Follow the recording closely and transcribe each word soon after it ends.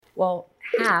Well,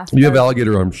 half. You have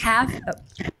alligator arms. Half.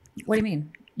 What do you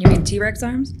mean? You mean T-Rex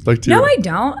arms? Like T-Rex. No, I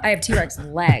don't. I have T-Rex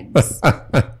legs.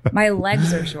 My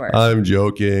legs are short. I'm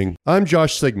joking. I'm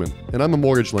Josh Sigmund, and I'm a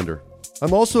mortgage lender.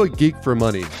 I'm also a geek for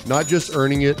money, not just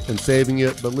earning it and saving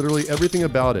it, but literally everything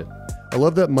about it. I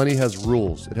love that money has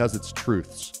rules. It has its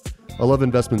truths. I love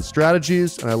investment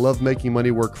strategies, and I love making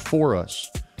money work for us.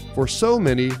 For so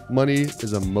many, money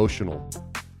is emotional.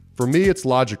 For me, it's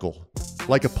logical,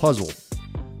 like a puzzle.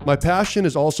 My passion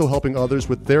is also helping others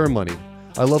with their money.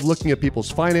 I love looking at people's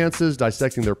finances,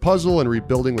 dissecting their puzzle, and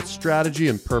rebuilding with strategy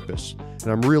and purpose,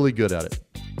 and I'm really good at it.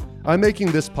 I'm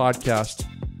making this podcast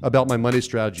about my money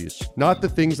strategies, not the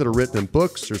things that are written in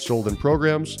books or sold in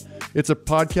programs. It's a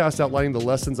podcast outlining the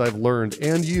lessons I've learned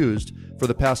and used for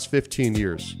the past 15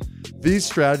 years. These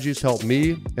strategies help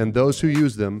me and those who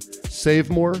use them save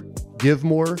more, give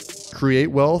more, create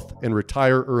wealth, and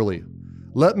retire early.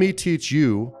 Let me teach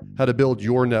you how to build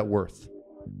your net worth.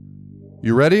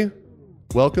 You ready?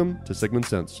 Welcome to Sigmund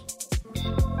Sense.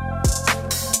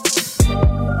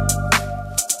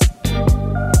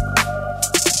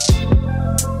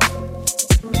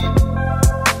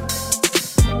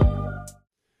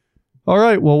 All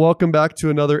right. Well, welcome back to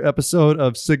another episode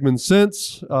of Sigmund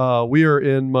Sense. We are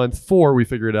in month 4. We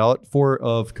figured out 4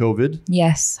 of COVID.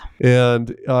 Yes.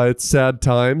 And it's sad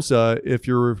times. If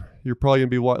you're probably going to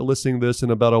be listening to this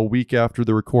in about a week after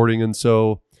the recording. And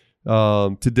so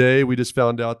today we just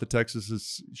found out that Texas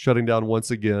is shutting down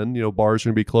once again. You know, bars are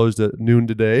going to be closed at noon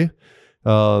today.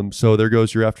 So there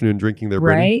goes your afternoon drinking there,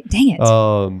 Brittany. Right. Dang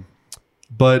it.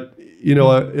 But you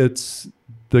know,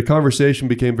 the conversation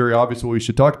became very obvious what we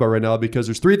should talk about right now, because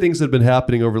there's 3 things that have been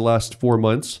happening over the last 4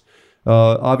 months.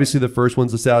 Obviously the first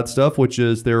one's the sad stuff, which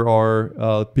is there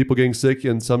are people getting sick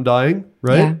and some dying,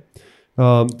 right?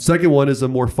 Yeah. Second one is a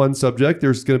more fun subject.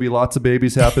 There's going to be lots of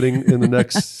babies happening in the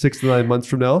next 6 to 9 months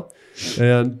from now.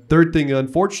 And third thing,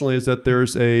 unfortunately, is that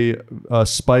there's a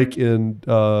spike in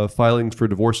filings for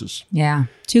divorces. Yeah.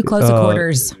 Too close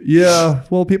quarters. Yeah.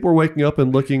 Well, people are waking up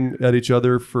and looking at each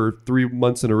other for 3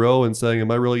 months in a row and saying,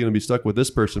 am I really going to be stuck with this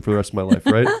person for the rest of my life?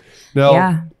 Right. Now,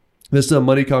 yeah. This is a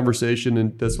money conversation,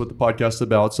 and that's what the podcast is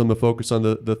about. So I'm going to focus on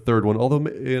the third one, although,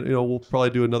 you know, we'll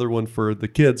probably do another one for the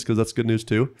kids because that's good news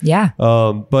too. Yeah.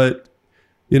 But,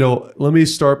 you know, let me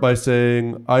start by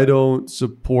saying I don't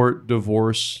support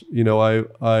divorce. You know,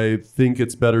 I think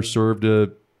it's better served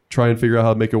to try and figure out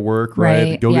how to make it work,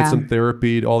 right? Go get some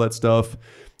therapy, all that stuff.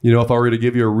 You know, if I were to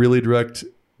give you a really direct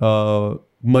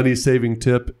money saving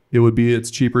tip, it would be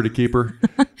it's cheaper to keep her.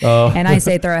 And I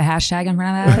say throw a hashtag in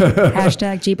front of that.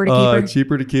 Hashtag cheaper to keep her.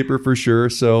 Cheaper to keep her for sure.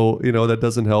 So, you know, that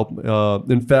doesn't help.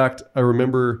 In fact, I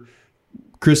remember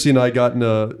Christy and I got in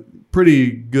a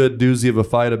pretty good doozy of a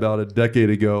fight about a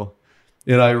decade ago.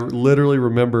 And I literally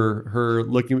remember her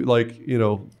looking like, you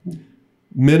know,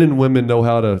 men and women know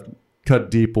how to cut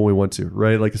deep when we want to,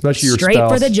 right? Like, especially your spouse. Straight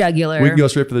for the jugular. We can go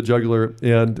straight for the jugular.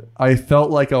 And I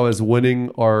felt like I was winning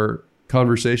our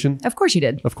conversation. Of course you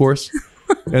did. Of course.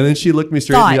 And then she looked me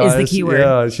straight in the eyes. Thought is the key word.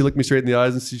 Yeah, she looked me straight in the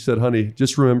eyes and she said, honey,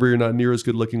 just remember you're not near as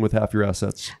good looking with half your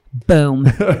assets. Boom.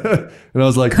 And I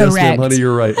was like, yes, ma'am, honey,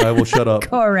 you're right. I will shut up.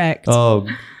 Correct.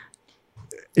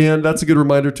 And that's a good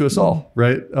reminder to us all,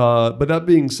 right? But that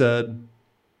being said,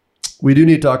 we do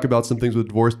need to talk about some things with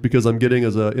divorce, because I'm getting,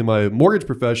 in my mortgage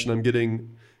profession, I'm getting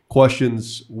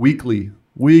questions weekly.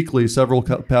 Several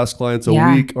past clients a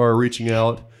week are reaching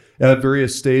out at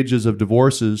various stages of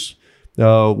divorces,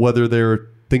 whether they're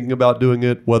thinking about doing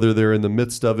it, whether they're in the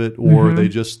midst of it, or they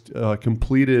just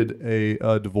completed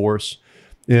a divorce.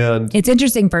 And it's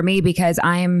interesting for me because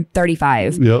I'm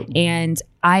 35 and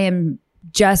I am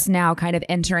just now kind of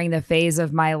entering the phase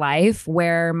of my life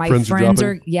where my friends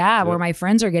are where my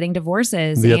friends are getting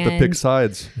divorces. You have to pick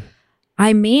sides.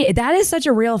 I mean, that is such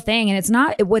a real thing. And it's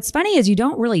not, what's funny is you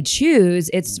don't really choose.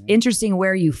 It's interesting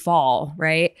where you fall,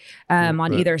 right?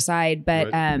 On either side.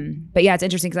 But yeah, it's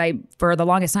interesting because for the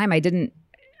longest time, I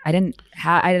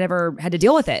never had to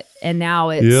deal with it. And now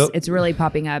it's really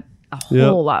popping up a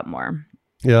whole lot more.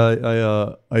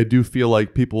 Yeah. I do feel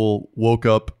like people woke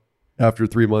up after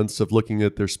 3 months of looking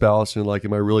at their spouse and like,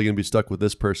 am I really going to be stuck with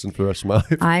this person for the rest of my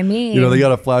life? I mean, you know, they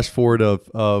got a flash forward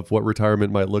of what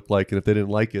retirement might look like. And if they didn't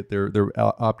like it, they're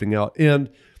opting out.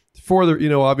 And for the, you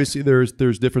know, obviously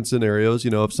there's different scenarios. You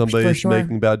know, if somebody's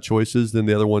making bad choices, then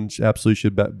the other one absolutely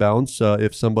should bounce.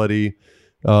 If somebody,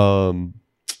 you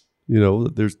know,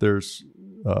 there's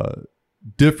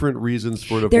different reasons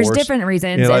for divorce. There's different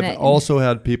reasons. And I've also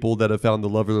had people that have found the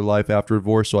love of their life after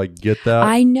divorce. So I get that.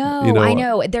 I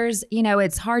know. There's, you know,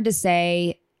 it's hard to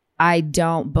say I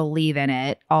don't believe in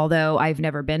it. Although I've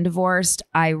never been divorced,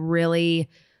 I really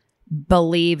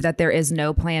believe that there is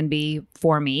no plan B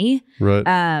for me,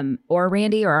 right. Or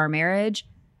Randy or our marriage.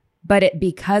 But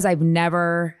because I've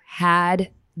never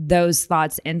had those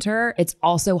thoughts enter, it's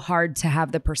also hard to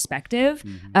have the perspective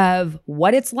of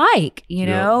what it's like, you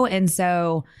know? And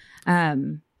so,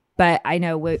 but I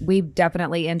know we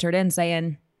definitely entered in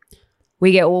saying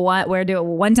we get we're doing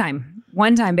one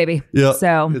time, baby. Yeah.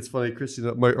 So it's funny,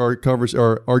 Christina,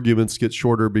 our arguments get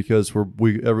shorter because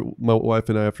my wife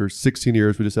and I, after 16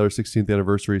 years, we just had our 16th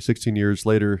anniversary, 16 years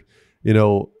later, you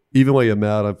know, even when you get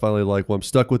mad, I'm finally like, well, I'm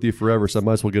stuck with you forever, so I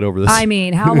might as well get over this. I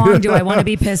mean, how long do I want to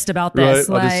be pissed about this?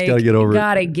 Right? I just gotta get over it.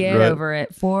 Gotta get over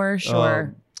it for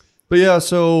sure. But yeah,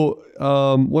 so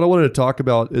what I wanted to talk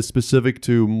about is specific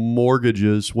to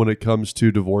mortgages when it comes to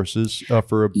divorces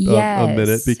for a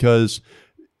minute, because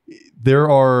there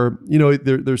are, you know,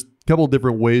 there's a couple of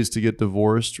different ways to get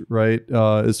divorced, right?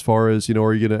 As far as, you know,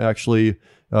 are you going to actually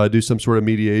do some sort of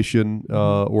mediation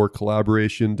or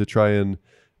collaboration to try and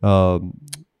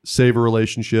save a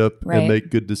relationship and make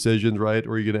good decisions, right?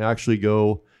 Or are you going to actually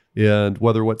go and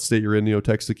whether what state you're in, you know,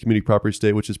 Texas community property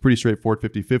state, which is pretty straightforward,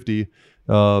 50-50,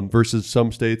 versus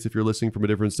some states, if you're listening from a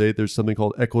different state, there's something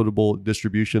called equitable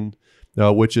distribution,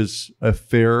 which is a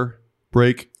fair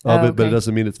break of it, but it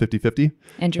doesn't mean it's 50-50.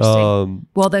 Interesting.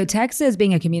 Well, though Texas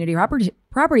being a community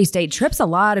property state trips a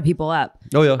lot of people up.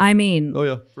 Oh yeah. I mean, oh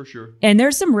yeah, for sure. And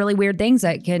there's some really weird things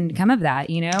that can come of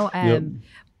that, you know?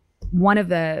 One of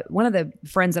the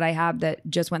friends that I have that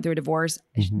just went through a divorce,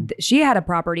 she had a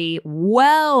property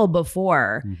well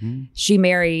before she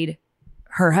married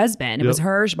her husband. It was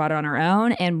hers. She bought it on her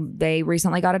own, and they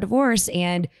recently got a divorce,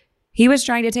 and he was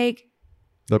trying to take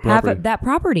half of that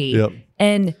property.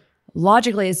 And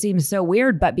logically, it seems so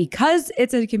weird, but because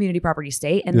it's a community property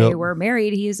state and they were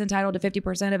married, he is entitled to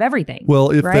 50% of everything.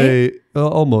 Well, if they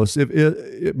almost,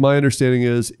 my understanding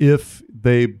is if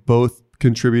they both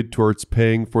contribute towards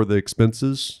paying for the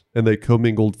expenses and they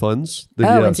commingled funds, then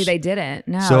yes. And see, they didn't.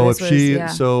 No. So if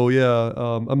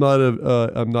I'm not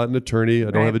an attorney.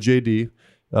 I don't have a JD,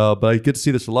 but I get to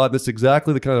see this a lot. This is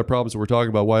exactly the kind of problems that we're talking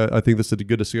about. Why I think this is a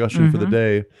good discussion for the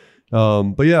day.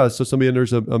 But yeah, so somebody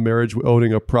enters a marriage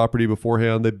owning a property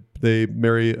beforehand. They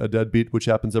marry a deadbeat, which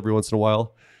happens every once in a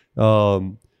while.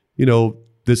 You know,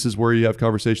 this is where you have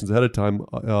conversations ahead of time,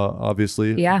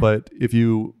 obviously. Yeah. But if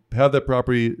you have that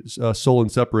property sole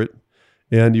and separate,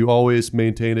 and you always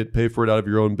maintain it, pay for it out of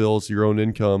your own bills, your own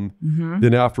income,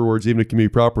 then afterwards, even a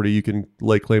community property, you can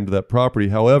lay claim to that property.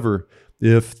 However,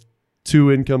 if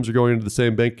two incomes are going into the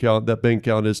same bank account, that bank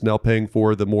account is now paying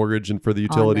for the mortgage and for the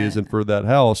utilities and for that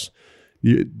house.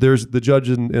 There's the judge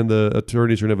and the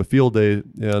attorneys are gonna have a field day,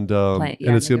 and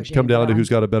it's gonna come down to who's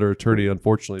got a better attorney,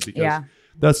 unfortunately, because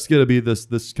that's gonna be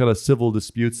this kind of civil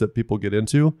disputes that people get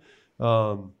into.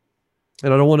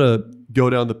 And I don't want to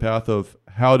go down the path of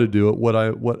how to do it. What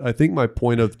I think my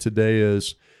point of today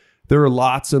is there are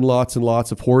lots and lots and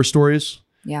lots of horror stories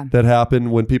that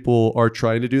happen when people are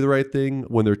trying to do the right thing,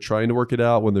 when they're trying to work it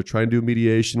out, when they're trying to do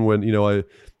mediation, when, you know,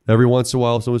 every once in a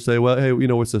while someone would say, well, hey, you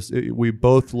know, what's this? We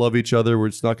both love each other. We're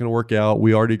just not going to work out.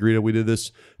 We already agreed that we did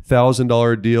this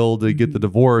 $1,000 deal to get the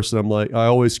divorce. And I'm like, I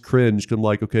always cringe. I'm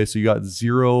like, okay, so you got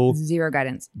zero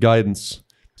guidance.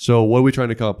 So what are we trying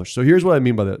to accomplish? So here's what I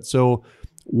mean by that. So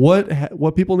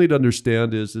what people need to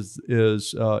understand is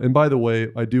and by the way,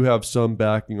 I do have some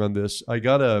backing on this. I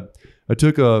got a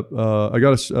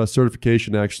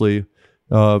certification actually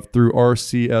through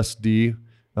RCSD.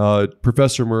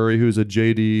 Professor Murray, who's a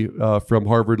JD from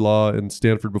Harvard Law and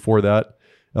Stanford before that,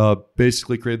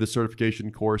 basically created the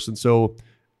certification course. And so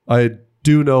I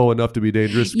do know enough to be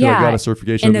dangerous because I got a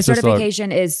certification. And the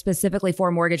certification is specifically for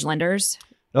mortgage lenders?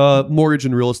 Mortgage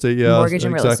and real estate. Yeah, mortgage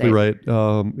and real estate. Exactly right.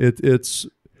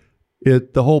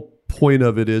 The whole point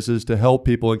of it is to help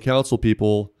people and counsel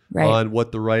people on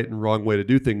what the right and wrong way to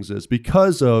do things is,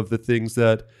 because of the things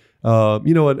that,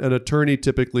 you know, an attorney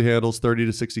typically handles 30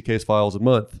 to 60 case files a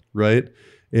month, right?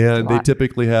 And they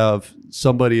typically have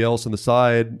somebody else on the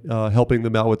side helping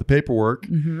them out with the paperwork,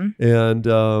 and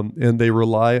they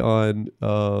rely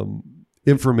on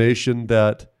information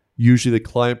that usually the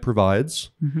client provides,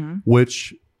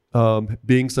 which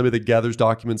being somebody that gathers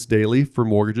documents daily for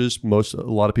mortgages, a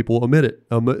lot of people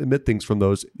omit things from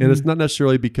those, and it's not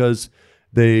necessarily because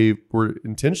they were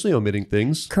intentionally omitting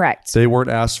things. Correct. They weren't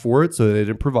asked for it, so they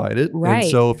didn't provide it. Right. And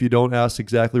so if you don't ask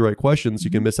exactly right questions, you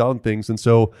can miss out on things. And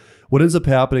so what ends up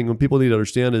happening, when people need to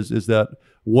understand is that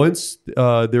once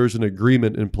there's an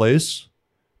agreement in place,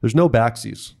 there's no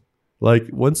backsies. Like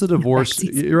once a divorce,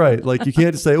 you're right. Like you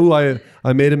can't say, oh,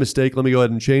 I made a mistake. Let me go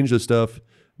ahead and change this stuff.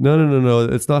 No.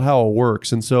 It's not how it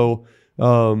works. And so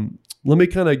let me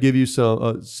kind of give you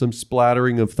some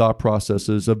splattering of thought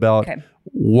processes about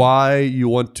why you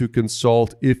want to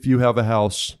consult. If you have a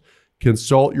house,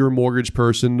 consult your mortgage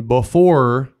person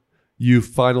before you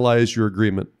finalize your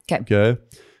agreement. Okay.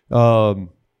 The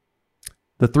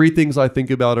three things I think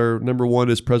about are, number one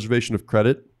is preservation of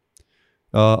credit.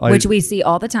 Which we see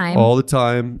all the time. All the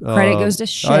time. Credit goes to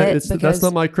shit. That's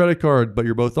not my credit card, but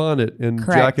you're both on it. And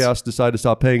jackass decide to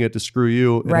stop paying it to screw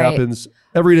you. It happens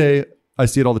every day. I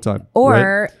see it all the time.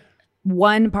 Or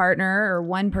one partner or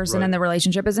one person in the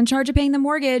relationship is in charge of paying the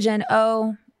mortgage, and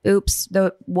oops,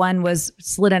 the one was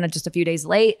slid in just a few days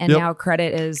late, and now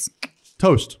credit is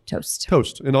toast.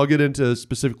 Toast. And I'll get into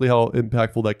specifically how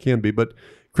impactful that can be, but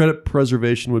credit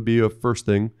preservation would be a first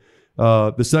thing.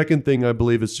 The second thing I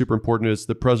believe is super important is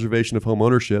the preservation of home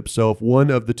ownership. So if one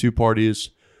of the two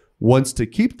parties wants to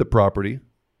keep the property,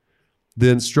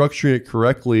 then structuring it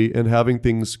correctly and having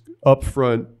things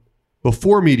upfront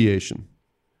before mediation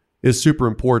is super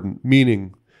important.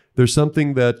 Meaning there's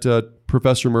something that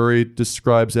Professor Murray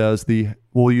describes as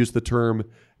we'll use the term,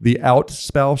 the out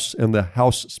spouse and the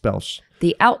house spouse.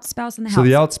 The out spouse and the house. So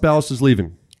the out spouse is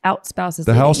leaving. Out spouse is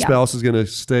the leaving, house spouse is going to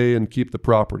stay and keep the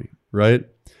property, right?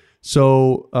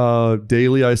 So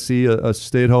daily I see a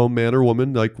stay-at-home man or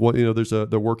woman, like there's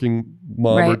the working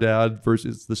mom or dad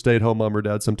versus the stay-at-home mom or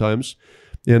dad sometimes.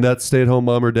 And that stay-at-home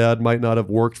mom or dad might not have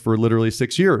worked for literally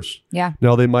 6 years. Yeah.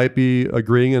 Now they might be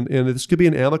agreeing, and this could be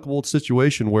an amicable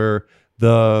situation where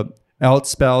the out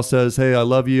spouse says, hey, I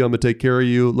love you. I'm going to take care of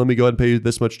you. Let me go ahead and pay you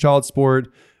this much child support.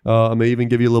 I'm going to even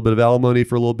give you a little bit of alimony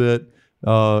for a little bit.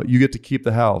 You get to keep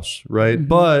the house, right? Mm-hmm.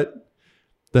 But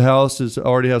the house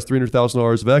already has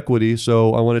 $300,000 of equity,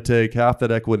 so I want to take half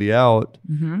that equity out.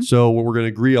 Mm-hmm. So what we're going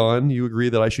to agree on, you agree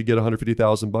that I should get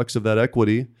 $150,000 of that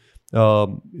equity,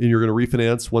 and you're going to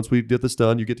refinance. Once we get this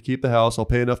done, you get to keep the house. I'll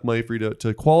pay enough money for you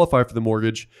to qualify for the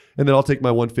mortgage, and then I'll take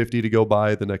my $150,000 to go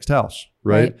buy the next house,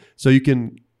 right? So you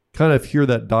can kind of hear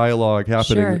that dialogue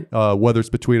happening, whether it's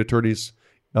between attorneys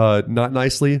not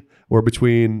nicely or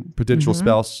between potential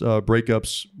spouse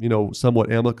breakups,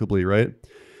 somewhat amicably, right?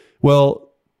 Well,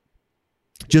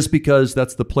 just because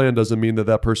that's the plan doesn't mean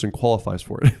that person qualifies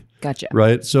for it. Gotcha.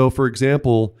 Right? So for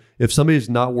example, if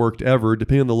somebody's not worked ever,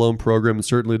 depending on the loan program and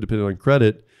certainly depending on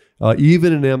credit,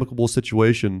 even in an amicable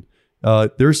situation,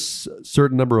 there's a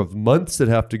certain number of months that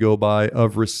have to go by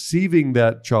of receiving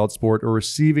that child support or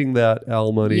receiving that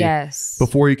alimony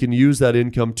before you can use that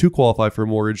income to qualify for a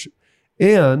mortgage.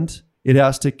 And it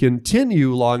has to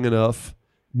continue long enough,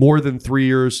 more than 3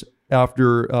 years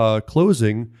after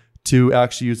closing, to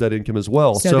actually use that income as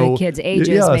well. So the kids'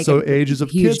 ages ages of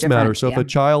kids matter. So if a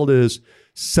child is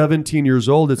 17 years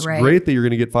old, it's great that you're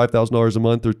going to get $5,000 a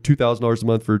month or $2,000 a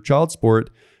month for child support,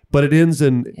 but it ends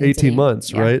in 18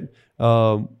 months, right?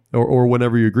 Or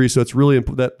whenever you agree. So it's really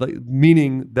important that,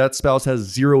 meaning that spouse has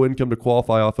zero income to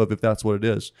qualify off of if that's what it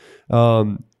is.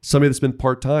 Somebody that's been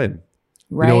part-time.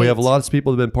 Right. We have lots of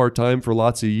people that have been part-time for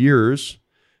lots of years.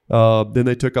 Then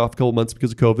they took off a couple months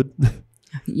because of COVID.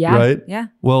 Yeah. Right? Yeah.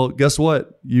 Well, guess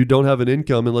what? You don't have an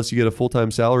income unless you get a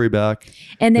full-time salary back.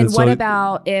 And then what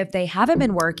about if they haven't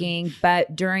been working,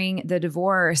 but during the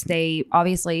divorce, they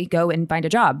obviously go and find a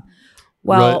job?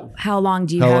 Well, how long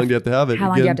do you have to have it? How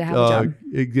long do you have to have a job?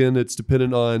 Again, it's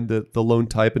dependent on the loan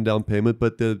type and down payment,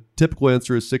 but the typical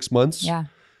answer is 6 months. Yeah.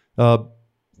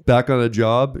 Back on a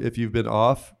job, if you've been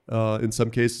off, in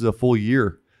some cases, a full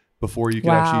year before you can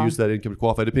actually use that income to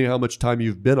qualify, depending on how much time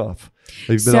you've been off. If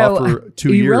you've been off for 2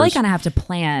 years. You really kind of have to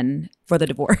plan for the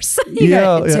divorce to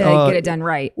get it done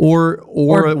right. Or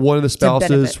one of the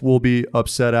spouses will be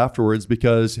upset afterwards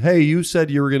because, hey, you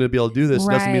said you were going to be able to do this. It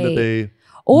doesn't mean that they...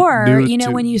 Or,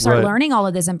 when you start learning all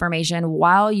of this information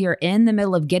while you're in the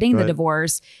middle of getting the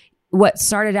divorce, what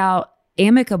started out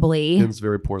amicably ends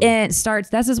very poorly.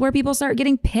 This is where people start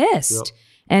getting pissed. Yep.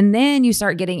 And then you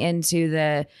start getting into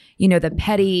the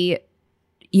petty,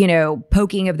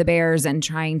 poking of the bears and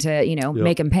trying to,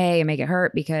 make them pay and make it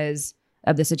hurt because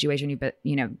of the situation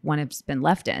one has been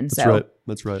left in.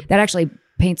 That's right. That actually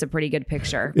paints a pretty good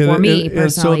picture for me personally.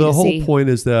 And so the whole point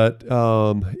is that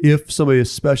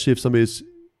especially if somebody's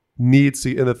needs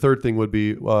to, and the third thing would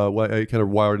be kind of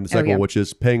wired in the second one, which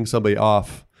is paying somebody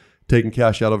off, taking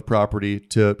cash out of property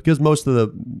because most of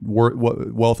the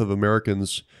wealth of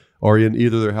Americans are in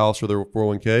either their house or their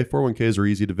 401k. 401ks are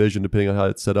easy division depending on how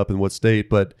it's set up in what state,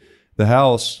 but the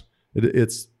house,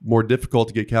 it's more difficult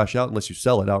to get cash out unless you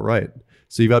sell it outright.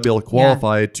 So you've got to be able to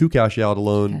qualify to cash out a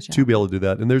loan to be able to do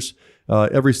that. And there's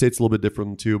every state's a little bit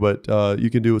different too, but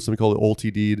you can do something called an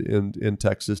OLT deed in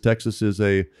Texas. Texas is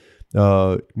a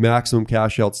maximum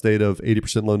cash out state of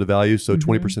 80% loan to value, so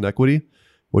 20% equity.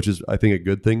 which is, I think, a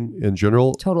good thing in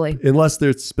general. Totally. Unless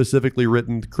they're specifically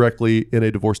written correctly in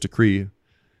a divorce decree,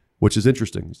 which is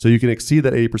interesting. So you can exceed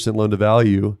that 80% loan to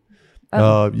value.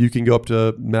 You can go up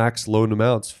to max loan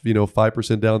amounts,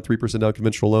 5% down, 3% down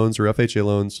conventional loans or FHA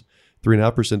loans,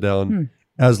 3.5% down,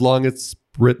 as long as it's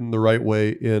written the right way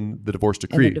in the divorce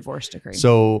decree. In the divorce decree.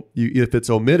 So if it's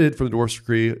omitted from the divorce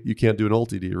decree, you can't do an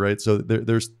LTD, right? So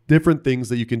there's different things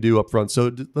that you can do up front.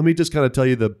 So let me just kind of tell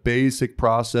you the basic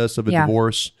process of a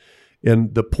divorce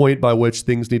and the point by which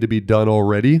things need to be done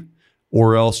already,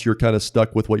 or else you're kind of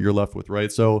stuck with what you're left with,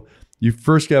 right? So you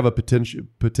first have a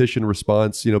petition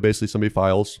response, basically somebody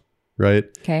files, right?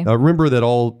 Okay. Now remember that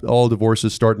all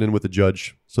divorces start and end with a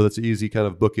judge. So that's an easy kind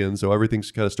of bookend. So everything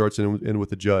kind of starts and end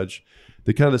with a judge.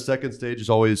 The second stage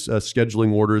is always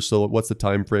scheduling orders. So what's the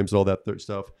time frames and all that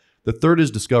stuff. The third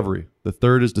is discovery.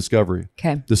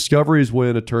 Okay. Discovery is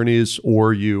when attorneys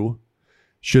or you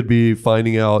should be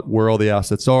finding out where all the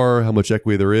assets are, how much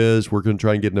equity there is. We're going to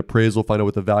try and get an appraisal, find out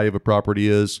what the value of a property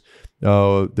is.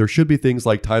 There should be things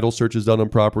like title searches done on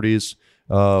properties.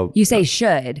 You say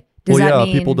should. Does that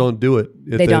mean people don't do it.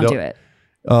 They don't do it?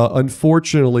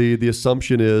 Unfortunately, the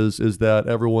assumption is that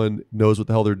everyone knows what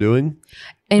the hell they're doing.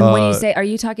 And when you say, are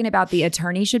you talking about the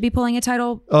attorney should be pulling a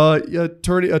title?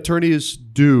 Attorneys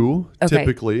do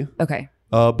typically. Okay.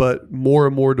 But more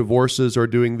and more divorces are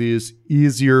doing these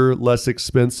easier, less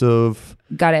expensive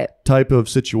Got it. type of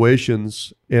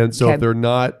situations. And so if they're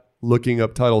not looking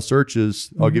up title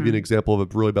searches, I'll give you an example of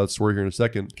a really bad story here in a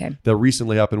second that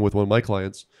recently happened with one of my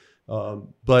clients.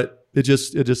 But it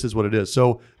just is what it is.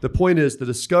 So the point is the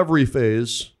discovery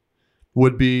phase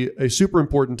would be a super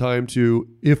important time to,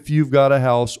 if you've got a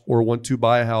house or want to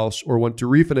buy a house or want to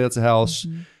refinance a house,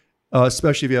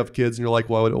 especially if you have kids and you're like,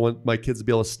 well, I want my kids to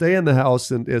be able to stay in the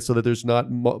house and so that there's not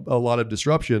a lot of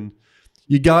disruption.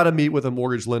 You got to meet with a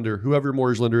mortgage lender, whoever your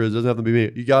mortgage lender is. Doesn't have to be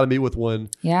me. You got to meet with one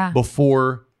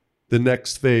before the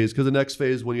next phase, because the next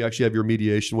phase when you actually have your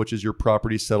mediation, which is your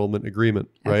property settlement agreement,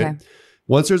 right? Okay.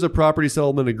 Once there's a property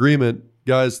settlement agreement,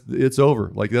 guys, it's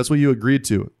over. Like that's what you agreed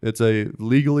to. It's a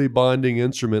legally binding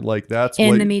instrument. Like that's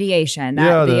in the mediation.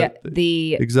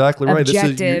 The exactly right.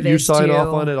 Objective you sign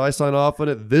off on it. I sign off on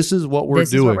it. This is what we're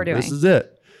doing. This is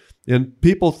it. And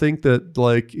people think that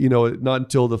not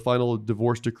until the final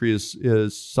divorce decree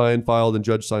is signed, filed, and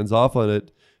judge signs off on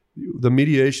it, the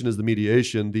mediation is the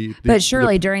mediation. But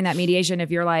surely during that mediation,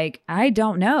 if you're like, I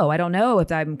don't know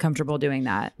if I'm comfortable doing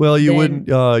that. Well, you wouldn't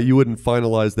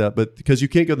finalize that, but because you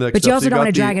can't go to the next step. But you also don't want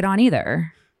to drag it on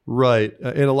either. Right.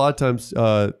 And a lot of times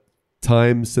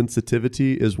time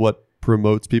sensitivity is what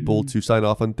promotes people to sign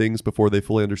off on things before they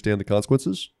fully understand the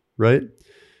consequences. Right.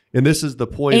 And this is the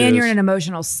point. And you're in an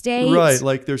emotional state. Right.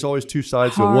 Like there's always two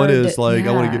sides to it. One is like,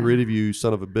 I want to get rid of you,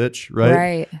 son of a bitch. Right.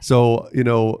 Right. So,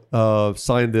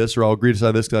 sign this or I'll agree to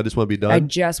sign this because I just want to be done. I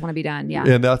just want to be done. Yeah.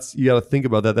 And you got to think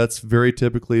about that. That's very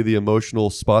typically the emotional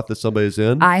spot that somebody's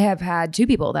in. I have had two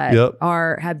people that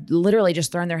have literally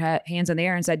just thrown their hands in the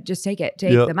air and said, just take it,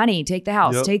 take the money, take the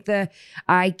house, take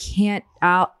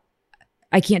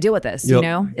I can't deal with this,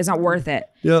 it's not worth it.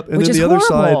 Yep. And then the other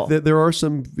side, there are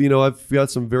some, I've got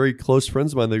some very close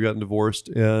friends of mine that have gotten divorced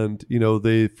and,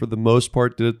 they, for the most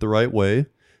part, did it the right way.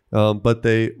 But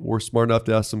they were smart enough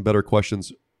to ask some better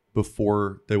questions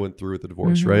before they went through with the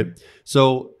divorce, right?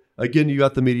 So again, you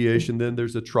got the mediation, then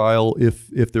there's a trial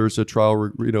if there's a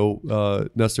trial,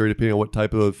 necessary depending on what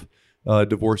type of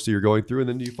divorce that you're going through. And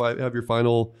then you have your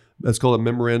final, that's called a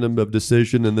memorandum of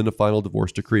decision, and then a final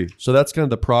divorce decree. So that's kind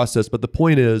of the process. But the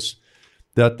point is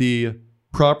that the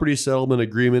property settlement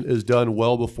agreement is done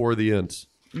well before the end.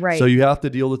 Right. So you have to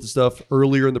deal with the stuff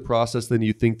earlier in the process than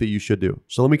you think that you should do.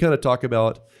 So let me kind of talk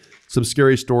about some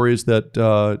scary stories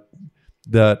that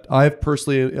I've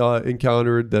personally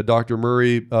encountered, that Dr.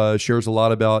 Murray shares a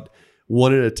lot about,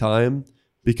 one at a time,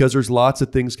 because there's lots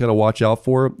of things kind of watch out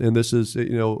for. And this is,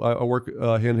 I work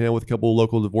hand in hand with a couple of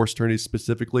local divorce attorneys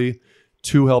specifically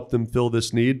to help them fill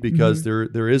this need, because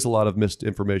there is a lot of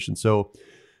misinformation. So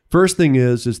first thing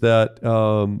is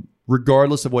that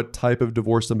regardless of what type of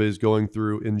divorce somebody is going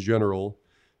through in general,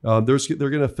 they're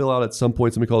going to fill out at some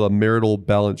point something called a marital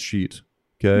balance sheet.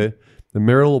 Okay. The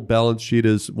marital balance sheet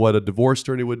is what a divorce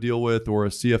attorney would deal with or a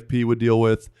CFP would deal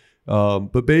with.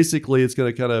 But basically it's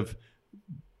going to kind of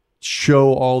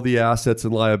show all the assets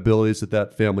and liabilities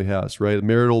that family has, right? A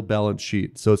marital balance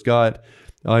sheet. So it's got,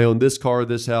 I own this car,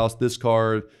 this house, this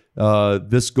car,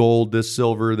 this gold, this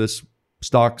silver, this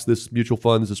stocks, this mutual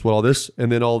funds, this what, all this,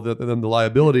 and then then the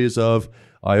liabilities of,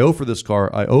 I owe for this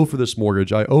car, I owe for this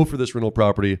mortgage, I owe for this rental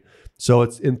property. So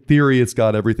it's, in theory, it's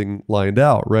got everything lined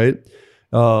out, right?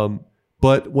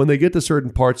 But when they get to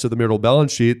certain parts of the marital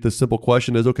balance sheet, the simple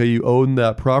question is, okay, you own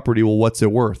that property. Well, what's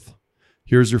it worth?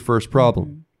 Here's your first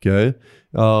problem. Okay.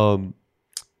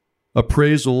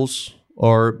 Appraisals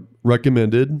are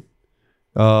recommended.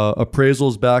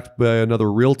 Appraisals backed by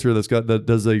another realtor that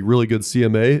does a really good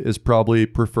CMA is probably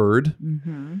preferred.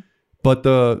 But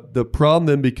the problem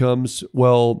then becomes,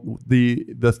 well, the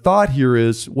thought here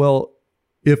is, well,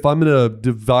 if I'm going to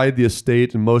divide the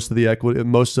estate and most of the equity,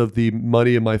 most of the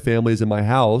money in my family is in my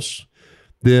house,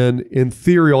 then in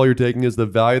theory, all you're taking is the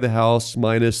value of the house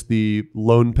minus the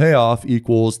loan payoff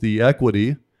equals the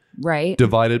equity, right?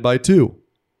 Divided by 2.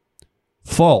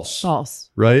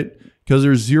 False. Right? Because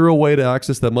there's zero way to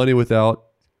access that money without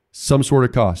some sort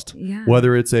of cost. Yeah.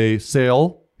 Whether it's a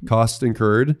sale, cost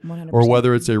incurred, 100%. or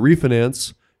whether it's a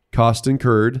refinance, cost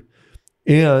incurred.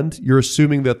 And you're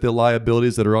assuming that the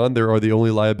liabilities that are on there are the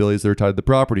only liabilities that are tied to the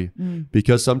property.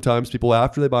 Because sometimes people,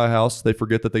 after they buy a house, they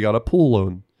forget that they got a pool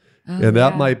loan. And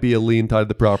that might be a lien tied to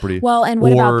the property. Well, and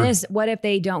what about this? What if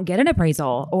they don't get an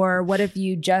appraisal? Or what if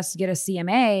you just get a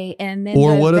CMA and then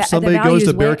what if somebody goes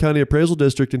to Bexar County Appraisal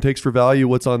District and takes for value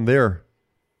what's on there?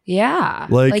 Yeah.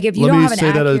 Like if you let don't me have an say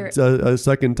accurate... that a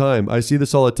second time. I see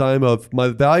this all the time of my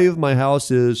value of my house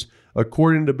is,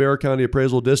 according to Bexar County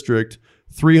Appraisal District,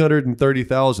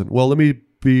 $330,000. Well, let me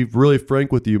be really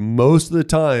frank with you. Most of the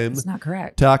time, it's not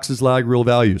correct. Taxes lag real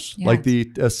values. Yeah. Like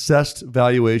the assessed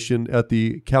valuation at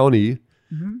the county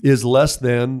is less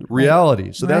than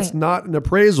reality. So that's not an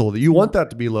appraisal. You want that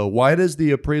to be low. Why does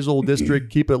the appraisal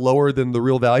district keep it lower than the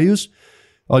real values?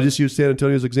 I'll just use San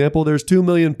Antonio as an example. There's 2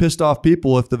 million pissed off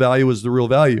people if the value is the real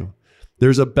value.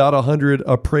 There's about 100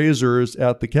 appraisers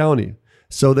at the county.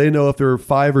 So they know if they're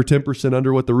 5 or 10%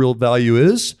 under what the real value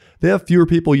is, they have fewer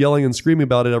people yelling and screaming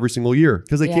about it every single year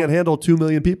because they can't handle 2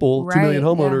 million people, 2 million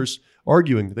homeowners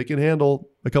arguing. They can handle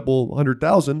a couple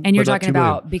 100,000. And you're talking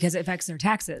about because it affects their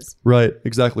taxes. Right.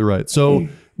 Exactly right. So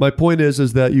my point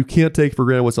is that you can't take for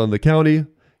granted what's on the county.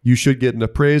 You should get an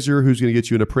appraiser who's going to get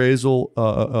you an appraisal,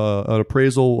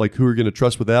 like who you're going to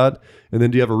trust with that. And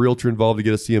then do you have a realtor involved to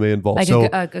get a CMA involved? Like so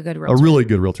a good realtor. A really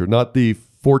good realtor, not the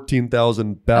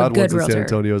 14,000 bad ones in realtor. San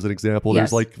Antonio as an example.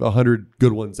 Yes. There's like 100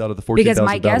 good ones out of the 14,000 Because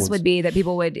my guess ones. would be that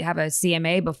people would have a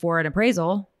CMA before an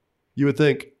appraisal. You would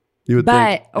think.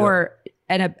 Or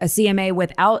a CMA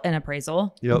without an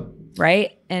appraisal. Yep.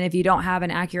 Right? And if you don't have an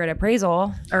accurate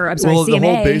appraisal, CMA. The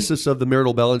whole basis of the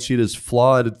marital balance sheet is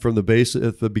flawed from the base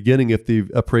at the beginning if the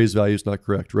appraised value is not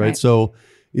correct, right? So,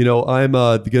 I'm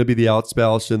going to be the out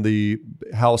spouse and the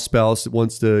house spouse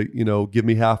wants to, give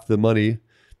me half the money.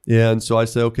 And so I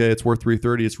say, okay, it's worth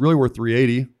 $330. It's really worth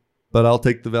 $380, but I'll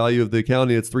take the value of the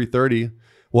county. It's $330.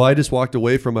 Well, I just walked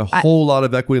away from a whole lot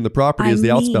of equity in the property as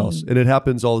the outspouse, and it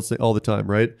happens all the time,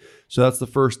 right? So that's the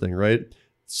first thing, right?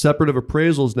 Separate of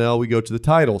appraisals, now we go to the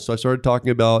title. So I started talking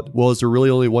about, well, is there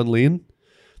really only one lien?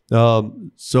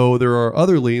 So there are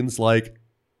other liens like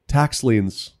tax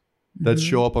liens that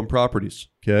show up on properties.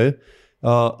 Okay,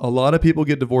 a lot of people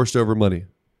get divorced over money.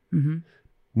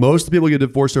 Most of the people get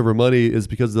divorced over money is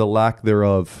because of the lack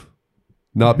thereof,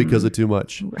 not because of too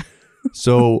much.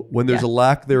 So when there's a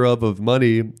lack thereof of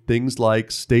money, things like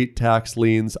state tax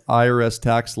liens, IRS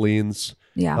tax liens,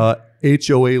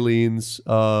 HOA liens,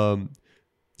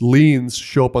 liens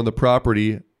show up on the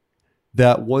property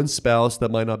that one spouse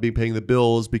that might not be paying the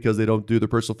bills because they don't do their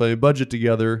personal family budget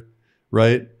together,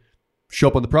 right? Show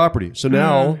up on the property. So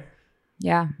now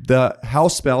the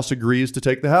house spouse agrees to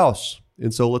take the house.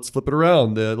 And so let's flip it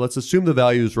around. Let's assume the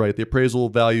value is right. The appraisal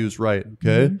value is right.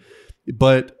 Okay.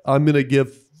 But I'm going to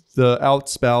give the out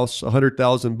spouse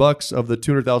 $100,000 of the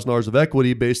 $200,000 of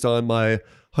equity based on my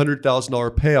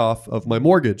 $100,000 payoff of my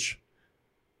mortgage.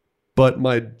 But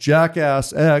my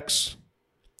jackass ex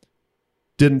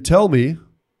didn't tell me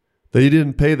that he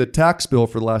didn't pay the tax bill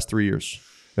for the last 3 years.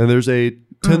 And there's a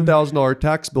 $10,000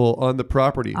 tax bill on the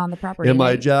property. And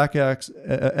my jackass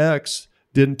ex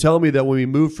didn't tell me that when we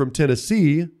moved from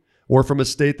Tennessee or from a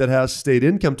state that has state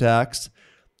income tax,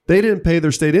 they didn't pay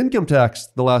their state income tax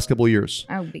the last couple of years.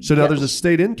 So now there's a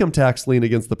state income tax lien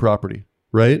against the property,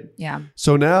 right? Yeah.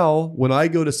 So now when I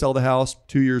go to sell the house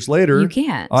 2 years later, you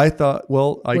can't. I thought,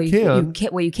 I can.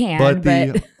 You can. But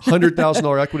the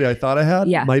 $100,000 equity I thought I had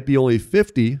might be only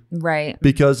 $50,000. Right.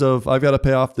 Because of I've got to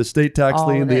pay off the state tax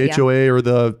lien, the HOA,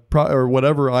 or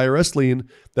whatever IRS lien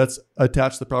that's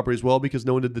attached to the property as well, because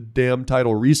no one did the damn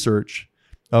title research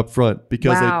up front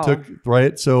because they took,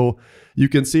 right? So you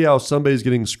can see how somebody's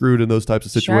getting screwed in those types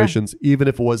of situations, even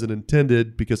if it wasn't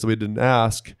intended because somebody didn't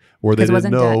ask or they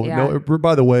didn't know. No,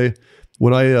 by the way,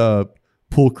 when I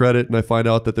pull credit and I find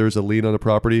out that there's a lien on a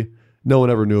property, no one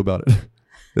ever knew about it.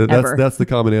 That's the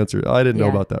common answer. I didn't know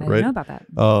about that, right? I didn't know about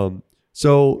that.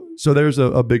 So there's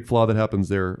a big flaw that happens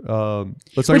there. Let's talk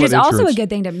Which about is also insurance. a good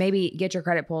thing to maybe get your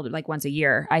credit pulled like once a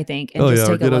year, I think. And Or take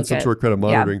a get on look some at, sort of credit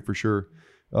monitoring for sure.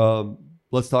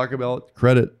 Let's talk about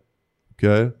credit.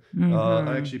 Okay.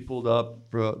 I actually pulled up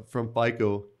from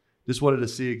FICO. Just wanted to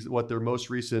see what their most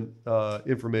recent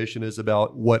information is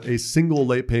about what a single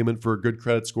late payment for good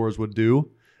credit scores would do.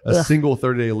 A single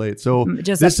 30-day late. So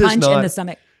just this a punch is not, in the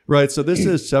stomach. right. So this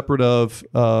is separate of.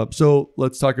 So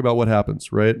let's talk about what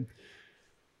happens. Right.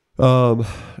 So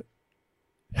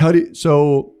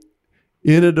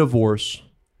in a divorce,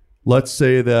 let's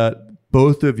say that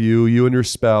both of you and your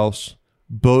spouse,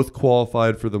 both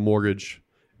qualified for the mortgage.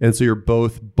 And so you're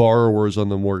both borrowers on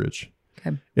the mortgage.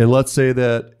 Okay. And let's say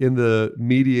that in the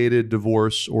mediated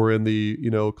divorce or in the,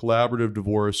 collaborative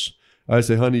divorce, I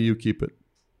say, honey, you keep it.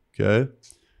 Okay.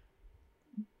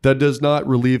 That does not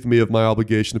relieve me of my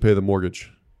obligation to pay the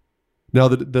mortgage. Now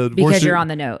the divorce, Because you're on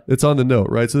the note. it's on the note,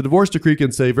 right? So the divorce decree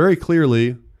can say very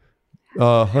clearly,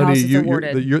 honey, House is you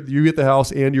awarded. you get the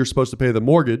house and you're supposed to pay the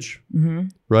mortgage,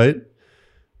 right?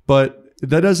 But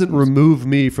that doesn't remove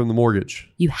me from the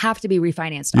mortgage. You have to be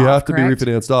refinanced You off, have to correct? be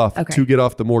refinanced off Okay. to get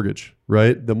off the mortgage,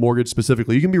 right? The mortgage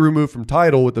specifically. You can be removed from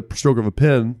title with the stroke of a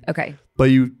pen, Okay. but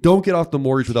you don't get off the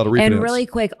mortgage without a refinance. And really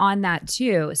quick on that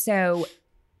too. So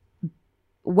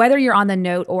whether you're on the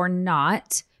note or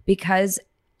not, because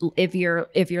if you're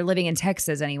living in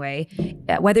Texas anyway,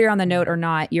 whether you're on the note or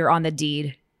not, you're on the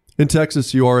deed. In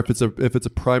Texas, you are if it's a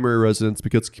primary residence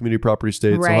because it's a community property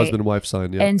state, so Right. husband and wife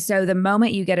sign. Yeah. And so the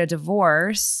moment you get a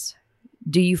divorce,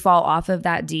 do you fall off of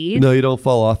that deed? No, you don't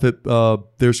fall off it.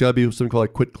 There's got to be something called a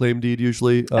quit claim deed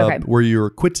usually, Okay. where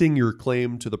you're quitting your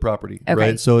claim to the property, Okay.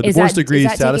 right? So a Is divorce that degree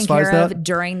taken satisfies care that. of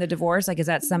during the divorce? Like, is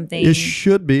that something? It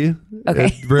should be. Okay.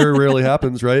 It very rarely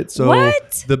happens, right? So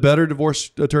What? the better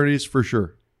divorce attorneys for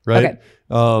sure, right?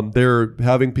 Okay. They're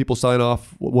having people sign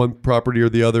off one property or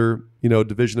the other,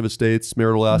 division of estates,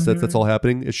 marital assets. That's all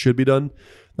happening. It should be done.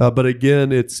 But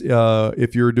again, it's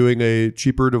if you're doing a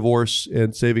cheaper divorce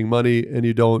and saving money and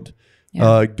you don't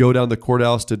go down the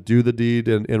courthouse to do the deed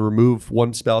and remove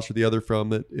one spouse or the other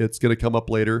from it, it's going to come up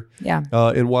later. Yeah.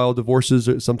 And while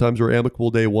divorces sometimes are amicable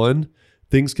day one,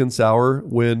 things can sour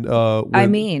when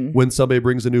somebody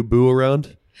brings a new boo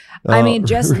around.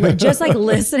 Just like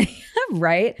listening,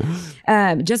 right?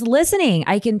 Just listening,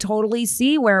 I can totally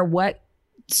see where what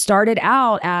started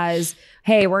out as,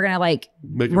 hey, we're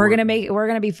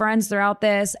gonna be friends throughout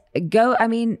this.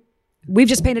 We've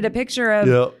just painted a picture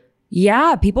of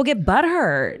people get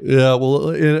butthurt. Yeah, well,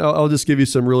 and I'll just give you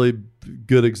some really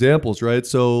good examples, right?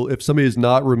 So if somebody is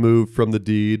not removed from the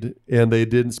deed and they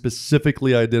didn't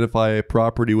specifically identify a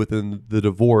property within the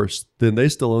divorce, then they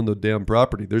still own the damn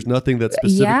property. There's nothing that's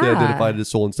specifically identified as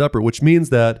sole and separate, which means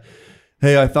that,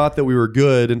 hey, I thought that we were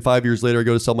good, and 5 years later I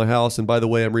go to sell my house, and by the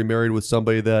way, I'm remarried with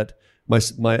somebody that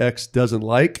my ex doesn't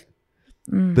like.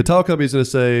 The title company is going to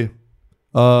say,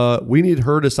 we need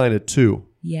her to sign it too.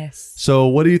 Yes. So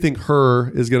what do you think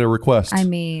her is going to request?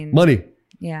 Money.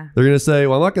 Yeah. They're going to say,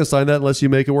 well, I'm not going to sign that unless you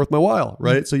make it worth my while,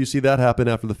 right? So you see that happen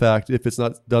after the fact if it's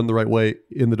not done the right way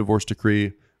in the divorce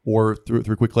decree or through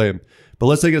quit claim. But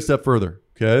let's take it a step further,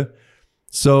 okay?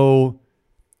 So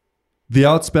the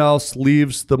outspouse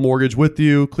leaves the mortgage with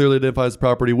you, clearly identifies the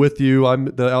property with you.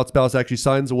 The outspouse actually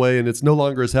signs away and it's no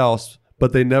longer his house,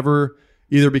 but they never,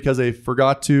 either because they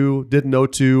forgot to, didn't know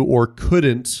to, or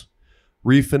couldn't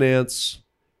refinance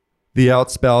the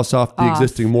outspouse off the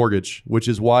existing mortgage, which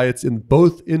is why it's in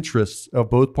both interests of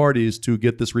both parties to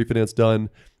get this refinance done,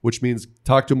 which means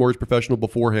talk to a mortgage professional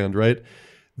beforehand, right?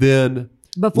 Then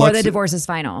before the divorce is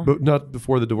final. But not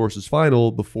before the divorce is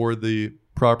final, before the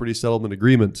property settlement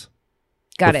agreement.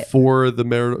 Got before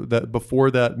it.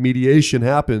 Before that mediation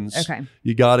happens, okay.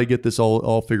 You got to get this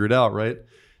all figured out, right?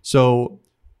 So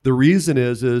the reason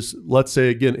is let's say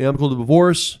again, amicable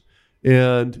divorce,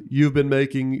 and you've been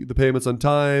making the payments on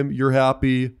time, you're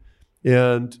happy,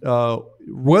 and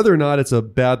whether or not it's a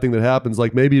bad thing that happens,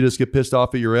 like maybe you just get pissed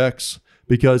off at your ex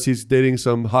because he's dating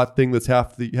some hot thing that's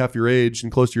half your age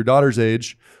and close to your daughter's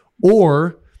age,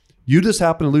 or you just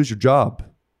happen to lose your job,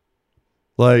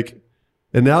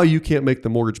 and now you can't make the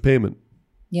mortgage payment.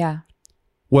 Yeah.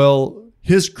 Well,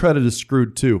 his credit is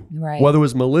screwed too. Right. Whether it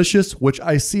was malicious, which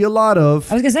I see a lot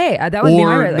of. I was going to say, that would be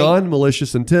my or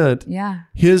non-malicious intent. Yeah.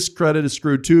 His credit is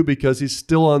screwed too because he's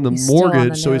still on the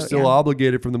mortgage, so he's still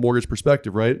obligated from the mortgage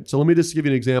perspective, right? So let me just give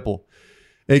you an example.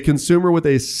 A consumer with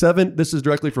this is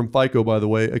directly from FICO, by the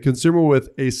way, a consumer with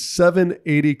a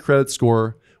 780 credit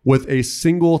score with a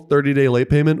single 30-day late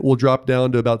payment will drop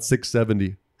down to about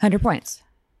 670. 100 points.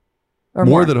 Or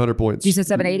more than 100 points. You said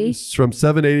 780? From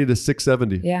 780 to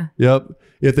 670. Yeah. Yep.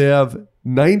 If they have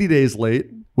 90 days late,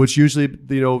 which usually,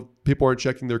 people aren't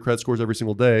checking their credit scores every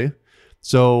single day.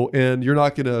 So, and you're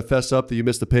not going to fess up that you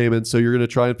missed a payment. So you're going to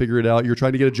try and figure it out. You're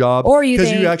trying to get a job or you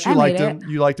because you actually liked him.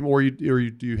 You liked him, or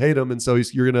you hate him, and so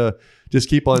you're going to just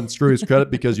keep on screwing his credit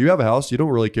because you have a house. You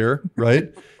don't really care,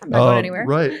 right? I'm not going anywhere,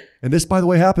 right? And this, by the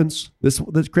way, happens.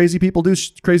 The crazy people do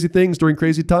crazy things during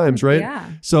crazy times, right? Yeah.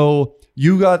 So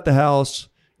you got the house,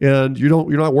 and you're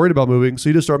not worried about moving, so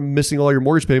you just start missing all your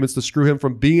mortgage payments to screw him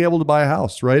from being able to buy a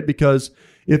house, right? Because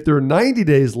if they're 90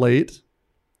 days late,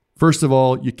 first of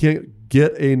all, you can't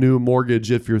get a new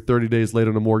mortgage if you're 30 days late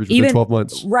on a mortgage within 12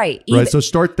 months. Right. Right. So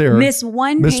start there. Miss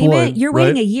one payment, you're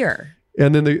waiting a year.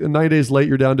 And then 9 days late,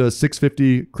 you're down to a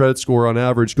 650 credit score on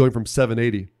average, going from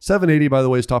 780. 780, by the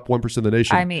way, is top 1% of the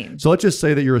nation. I mean. So let's just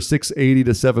say that you're a 680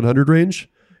 to 700 range.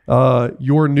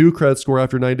 Your new credit score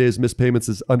after 9 days missed payments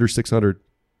is under 600.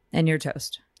 And you're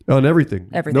toast. On everything.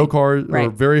 No cars, right. Or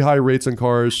very high rates on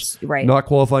cars, right. Not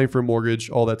qualifying for a mortgage,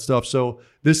 all that stuff. So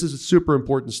this is super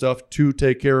important stuff to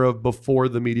take care of before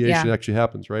the mediation actually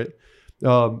happens, right?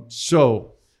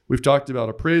 So we've talked about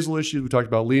appraisal issues. We talked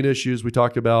about lien issues. We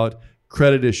talked about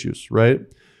credit issues, right?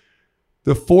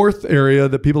 The fourth area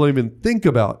that people don't even think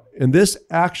about, and this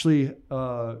actually,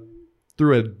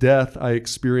 through a death, I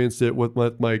experienced it with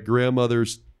my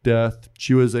grandmother's death.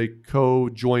 She was a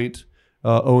co-joint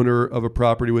owner of a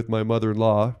property with my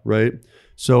mother-in-law, right?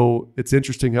 So it's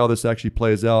interesting how this actually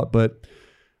plays out. But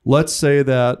let's say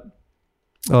that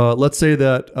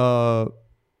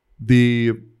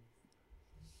the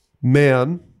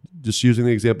man, just using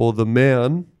the example, the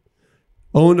man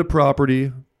owned a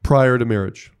property prior to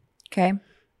marriage. Okay.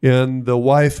 And the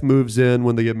wife moves in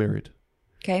when they get married.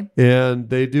 Okay. And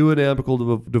they do an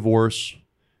amicable divorce.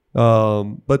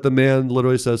 But the man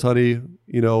literally says, honey,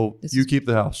 you keep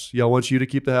the house. Yeah, I want you to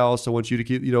keep the house. I want you to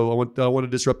keep, I don't want to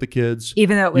disrupt the kids.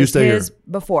 Even though it was his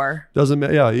before. Doesn't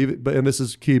matter. Yeah. And this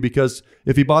is key because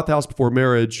if he bought the house before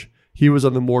marriage, he was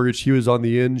on the mortgage. He was on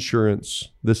the insurance.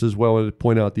 This is what I wanted to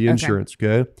point out, the insurance.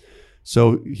 Okay.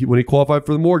 So when he qualified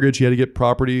for the mortgage, he had to get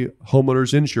property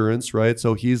homeowners insurance, right?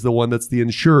 So he's the one that's the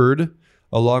insured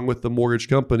along with the mortgage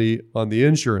company on the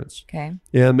insurance. Okay.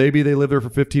 And maybe they live there for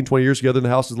 15, 20 years together and the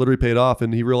house is literally paid off.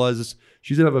 And he realizes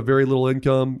she's going to have a very little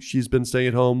income. She's been staying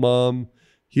at home mom.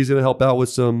 He's going to help out with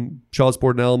some child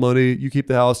support and alimony. You keep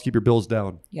the house, keep your bills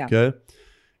down. Yeah. Okay.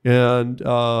 And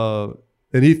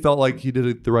he felt like he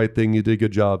did the right thing. He did a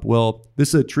good job. Well, this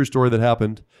is a true story that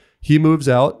happened. He moves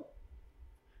out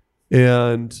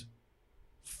and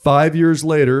 5 years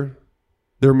later,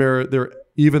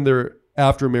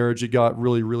 after marriage, it got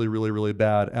really, really, really, really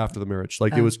bad after the marriage.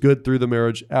 Like it was good through the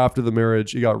marriage. After the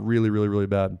marriage, it got really, really, really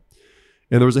bad.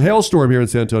 And there was a hailstorm here in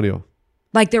San Antonio.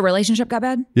 Like their relationship got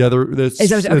bad? Yeah,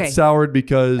 it soured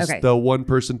because the one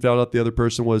person found out the other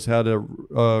person had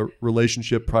a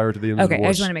relationship prior to the end of the divorce.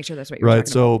 I just want to make sure that's what you're talking about.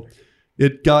 So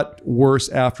it got worse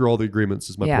after all the agreements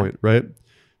is my point, right?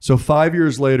 So 5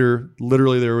 years later,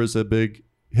 literally there was a big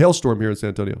hailstorm here in San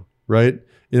Antonio, right?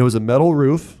 And it was a metal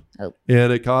roof.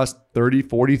 And it cost $30,000,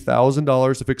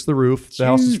 $40,000 to fix the roof. The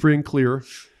house is free and clear.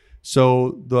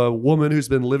 So the woman who's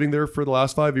been living there for the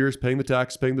last 5 years, paying the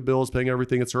tax, paying the bills, paying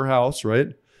everything, it's her house, right?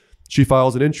 She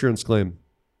files an insurance claim.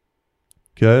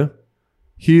 Okay.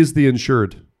 He's the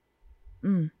insured.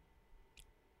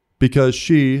 Because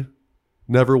she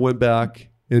never went back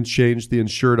and changed the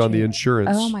insured on the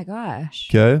insurance. Oh my gosh.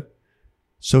 Okay.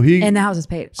 So and the house is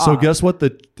paid off. So guess what?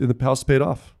 The house is paid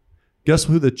off. Guess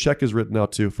who the check is written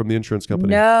out to from the insurance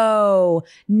company? No.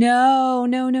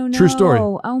 True story.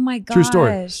 Oh my gosh. True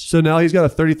story. So now he's got a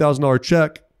 $30,000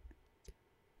 check.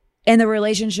 And the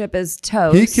relationship is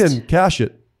toast. He can cash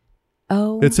it.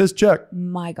 Oh. It's his check.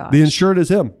 My gosh. The insured is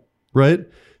him, right?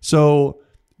 So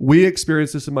we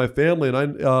experienced this in my family,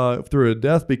 and I through a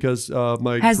death because my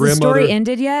grandmother. Has the story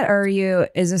ended yet, or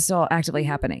is this still actively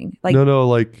happening? Like no.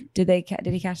 Like did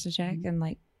he cash the check and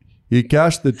like? He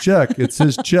cashed the check. It's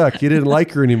his check. He didn't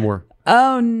like her anymore.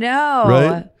 Oh no!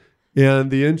 Right, and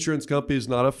the insurance company is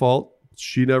not at fault.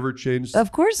 She never changed.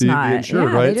 Of course not. The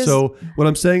insured, right? So what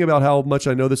I'm saying about how much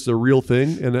I know this is a real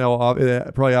thing and how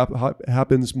it probably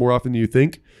happens more often than you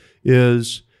think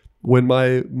is when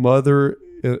my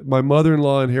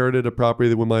mother-in-law inherited a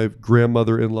property when my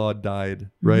grandmother-in-law died.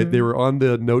 Right, they were on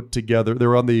the note together. They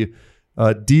were on the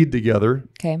deed together.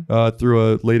 Okay.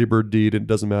 Through a ladybird deed. It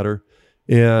doesn't matter.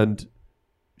 And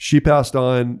she passed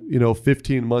on,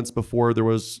 15 months before there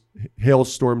was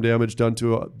hailstorm damage done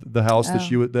to the house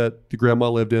that the grandma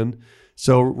lived in.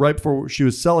 So right before she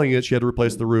was selling it, she had to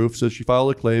replace the roof. So she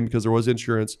filed a claim because there was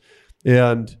insurance.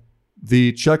 And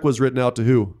the check was written out to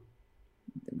who?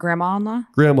 Grandma-in-law?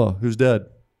 Grandma, who's dead.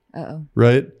 Uh-oh.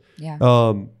 Right?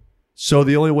 Yeah. So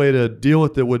the only way to deal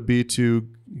with it would be to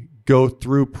go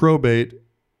through probate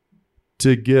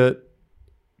to get,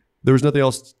 there was nothing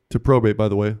else to probate, by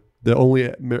the way. The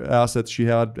only assets she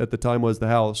had at the time was the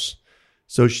house.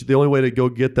 So the only way to go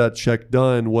get that check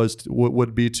done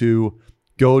would be to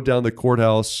go down the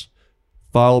courthouse,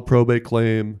 file a probate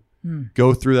claim,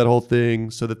 go through that whole thing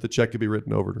so that the check could be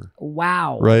written over to her.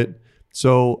 Wow. Right?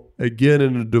 So again,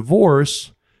 in a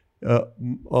divorce, a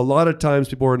lot of times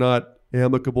people are not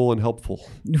amicable and helpful.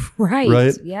 Right.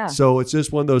 Right? Yeah. So it's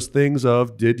just one of those things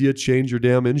of, did you change your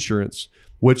damn insurance?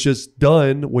 Which is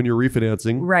done when you're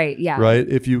refinancing. Right. Yeah. Right?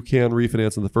 If you can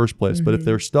refinance in the first place. But if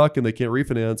they're stuck and they can't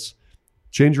refinance,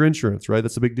 change your insurance, right?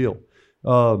 That's a big deal.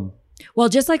 Well,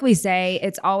 just like we say,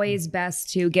 it's always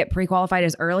best to get pre-qualified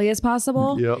as early as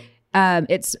possible. Yep.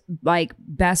 It's like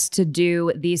best to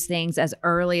do these things as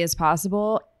early as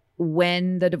possible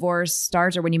when the divorce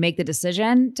starts or when you make the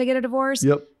decision to get a divorce.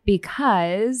 Yep.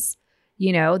 Because,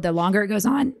 the longer it goes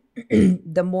on,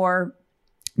 the more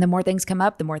things come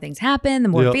up, the more things happen, the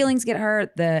more feelings get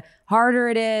hurt, the harder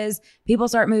it is. People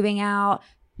start moving out,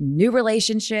 new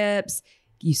relationships,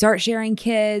 you start sharing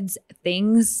kids,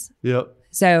 things. Yep.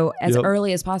 So as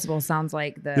early as possible sounds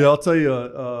like the... Yeah, I'll tell you,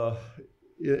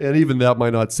 and even that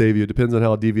might not save you. It depends on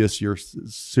how devious your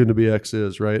soon-to-be ex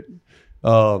is, right?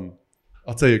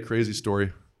 I'll tell you a crazy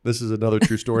story. This is another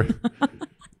true story.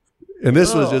 And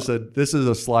this was this is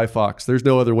a sly fox. There's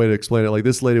no other way to explain it. Like,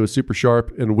 this lady was super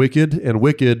sharp and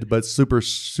wicked, but super,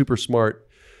 super smart.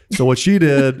 So what she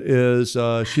did is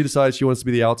she decided she wants to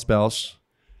be the out spouse.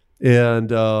 And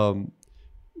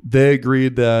they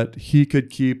agreed that he could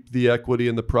keep the equity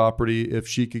in the property if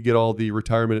she could get all the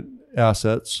retirement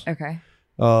assets. Okay.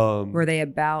 Were they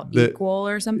about equal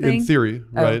or something? In theory,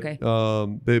 right?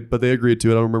 Okay. But they agreed to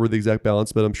it. I don't remember the exact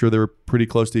balance, but I'm sure they were pretty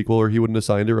close to equal, or he wouldn't have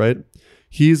signed it, right?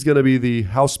 He's going to be the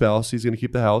house spouse. He's going to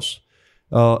keep the house.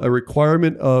 A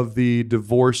requirement of the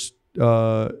divorce,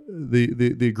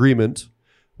 the agreement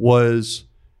was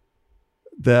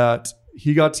that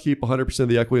he got to keep 100% of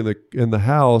the equity in the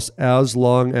house as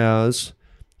long as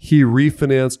he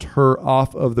refinanced her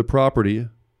off of the property.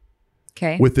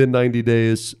 Okay. Within 90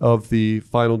 days of the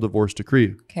final divorce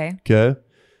decree. Okay. Okay.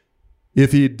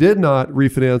 If he did not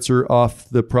refinance her off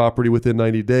the property within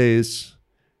 90 days,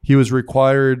 he was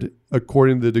required,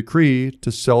 according to the decree,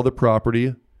 to sell the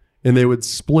property, and they would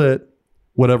split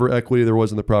whatever equity there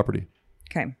was in the property.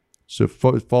 Okay. So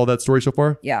follow that story so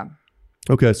far? Yeah.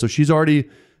 Okay. So she's already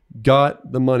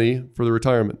got the money for the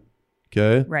retirement.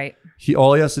 Okay. Right.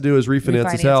 All he has to do is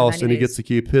refinance his house, and he days. gets to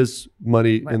keep his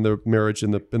money in the marriage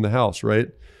in the house, right?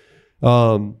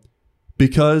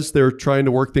 Because they're trying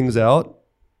to work things out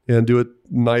and do it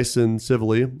nice and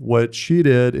civilly. What she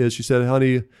did is she said,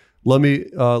 "Honey,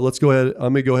 let's go ahead.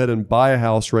 I'm gonna go ahead and buy a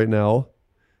house right now,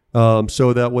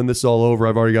 so that when this is all over,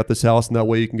 I've already got this house, and that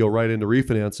way you can go right into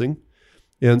refinancing."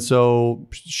 And so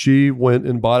she went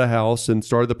and bought a house and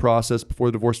started the process before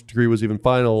the divorce decree was even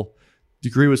final.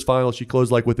 Decree was final. She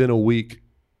closed like within a week,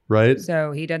 right?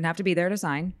 So he doesn't have to be there to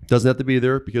sign. Doesn't have to be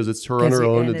there because it's her on her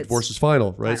own. The divorce is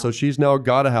final, right? So she's now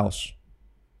got a house.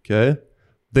 Okay.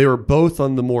 They were both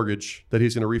on the mortgage that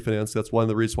he's going to refinance. That's one of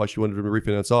the reasons why she wanted to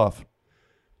refinance off.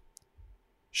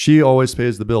 She always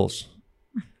pays the bills.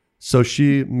 So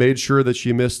she made sure that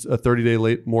she missed a 30-day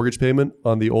late mortgage payment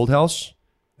on the old house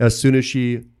as soon as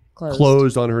she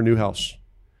closed on her new house,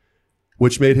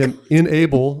 which made him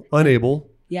unable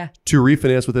to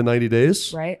refinance within 90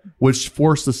 days, right? Which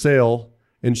forced the sale,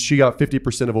 and she got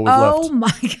 50% of what was left. Oh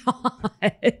my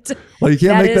God. Well, you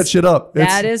can't make that shit up.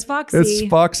 That is foxy. It's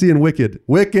foxy and wicked.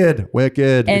 Wicked.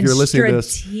 And if you're listening to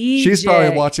this, she's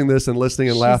probably watching this and listening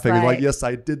and laughing and like, yes,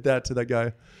 I did that to that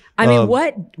guy. I mean,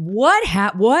 what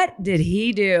did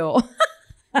he do?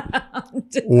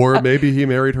 Or maybe he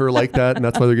married her like that, and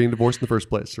that's why they're getting divorced in the first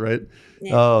place, right?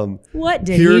 What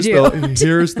did he do?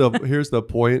 Here's the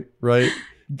point, right?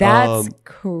 That's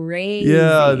crazy.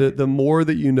 Yeah, the more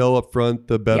that you know up front,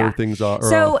 the better things are.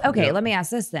 So, okay, let me ask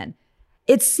this then.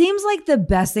 It seems like the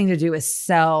best thing to do is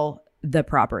sell the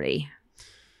property.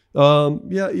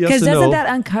 Yes because doesn't that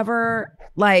uncover,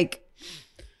 like,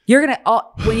 you're going to,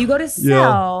 when you go to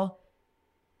sell,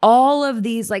 all of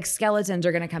these like skeletons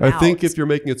are going to come out. I think if you're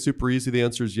making it super easy, the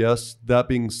answer is yes. That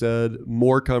being said,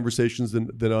 more conversations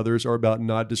than others are about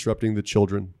not disrupting the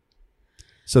children.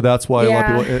 So that's why a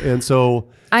lot of people, and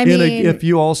so, if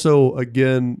you also,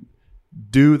 again,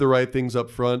 do the right things up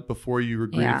front before you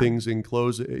agree to things and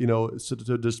close, so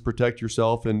to just protect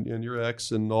yourself and your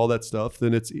ex and all that stuff,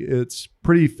 then it's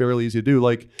pretty fairly easy to do.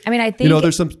 Like, I think,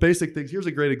 there's some basic things. Here's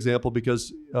a great example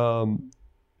because, the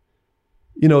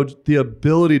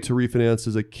ability to refinance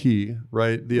is a key,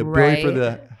 right? The ability for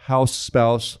the house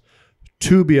spouse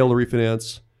to be able to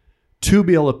refinance, to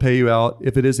be able to pay you out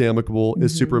if it is amicable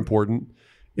is super important.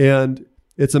 And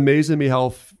it's amazing to me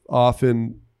how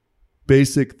often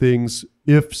basic things,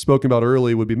 if spoken about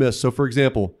early, would be missed. So for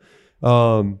example,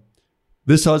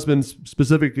 this husband's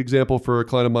specific example for a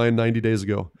client of mine 90 days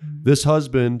ago, this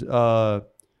husband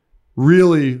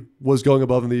really was going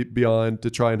above and beyond to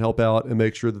try and help out and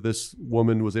make sure that this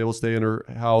woman was able to stay in her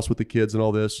house with the kids and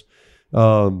all this.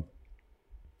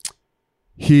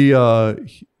 He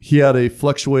had a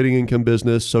fluctuating income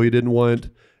business, so he didn't want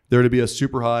there to be a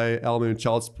super high alimony and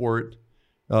child support.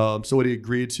 So what he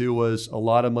agreed to was a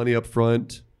lot of money up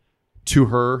front to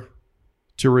her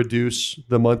to reduce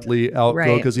the monthly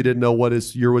outgo, because he didn't know what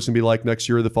his year was going to be like next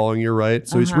year or the following year, right?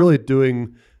 So he's really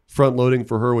doing front loading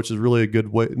for her, which is really a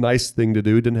good way, nice thing to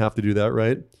do. Didn't have to do that,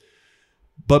 right?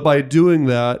 But by doing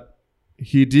that,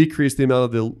 he decreased the amount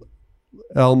of the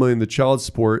alimony and the child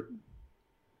support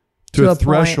to a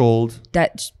threshold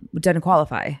that doesn't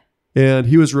qualify. And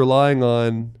he was relying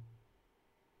on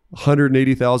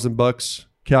 $180,000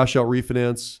 cash out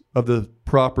refinance of the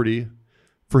property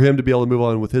for him to be able to move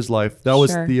on with his life. That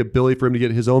was the ability for him to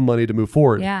get his own money to move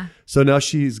forward. Yeah. So now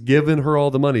she's given her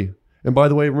all the money. And by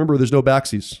the way, remember, there's no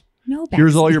backsies. No backsies.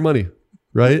 Here's all your money,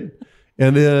 right?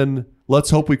 And then let's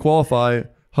hope we qualify.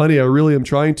 Honey, I really am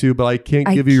trying to, but I can't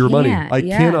give you your money. I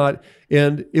cannot.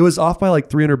 And it was off by like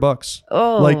 $300.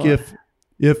 Oh. Like if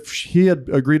he had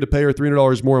agreed to pay her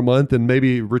 $300 more a month and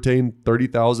maybe retain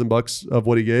 $30,000 of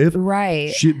what he gave,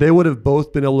 right? They would have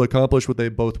both been able to accomplish what they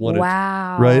both wanted.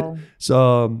 Wow! Right.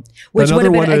 So, which would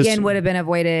have been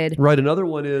avoided. Right. Another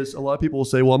one is, a lot of people will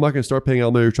say, "Well, I'm not going to start paying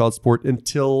alimony or child support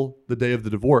until the day of the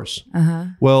divorce."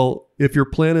 Well, if your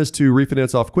plan is to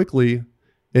refinance off quickly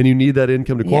and you need that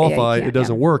income to qualify, it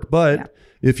doesn't work. But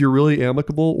if you're really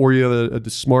amicable, or you have a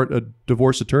smart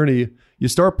divorce attorney, you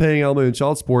start paying alimony and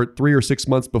child support 3 or 6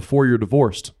 months before you're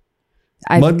divorced.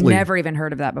 I've never even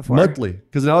heard of that before. Monthly.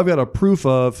 Because now I've got a proof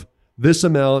of this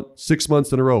amount 6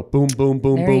 months in a row. Boom, boom,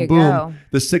 boom, there boom, boom. Go.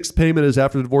 The sixth payment is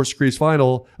after the divorce decree is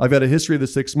final. I've got a history of the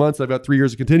 6 months. I've got 3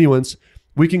 years of continuance.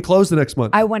 We can close the next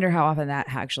month. I wonder how often that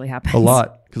actually happens. A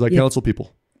lot. Because I counsel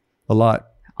people. A lot.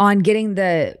 On getting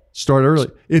the... Start early.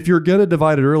 If you're going to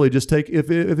divide it early, just take... If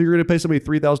you're going to pay somebody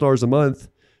 $3,000 a month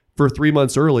for 3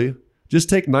 months early, just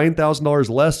take $9,000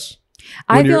 less.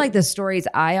 I feel like the stories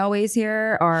I always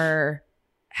hear are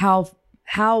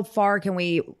how far can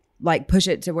we like push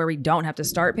it to where we don't have to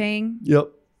start paying? Yep.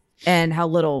 And how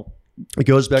little it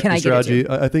goes back to the strategy.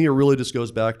 I think it really just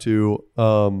goes back to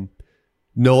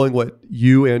knowing what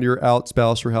you and your out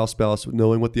spouse or house spouse,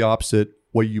 knowing what the opposite,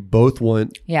 what you both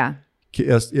want. Yeah.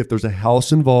 If there's a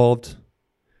house involved,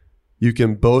 you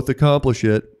can both accomplish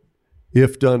it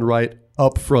if done right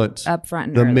up front.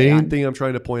 The main thing I'm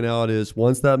trying to point out is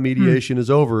once that mediation is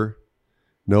over,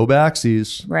 no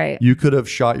backsies. Right. You could have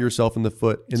shot yourself in the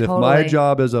foot. And if my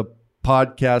job as a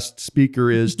podcast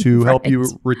speaker is to help you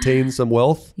retain some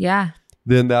wealth,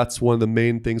 then that's one of the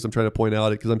main things I'm trying to point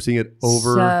out, because I'm seeing it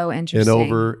over and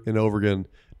over and over again.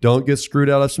 Don't get screwed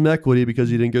out of some equity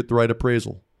because you didn't get the right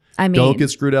appraisal. Don't get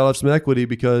screwed out of some equity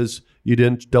because you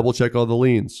didn't double check all the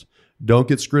liens. Don't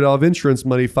get screwed out of insurance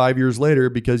money 5 years later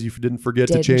because you didn't forget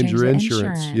to change your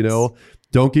insurance. You know,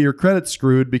 don't get your credit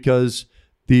screwed because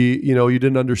you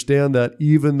didn't understand that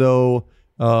even though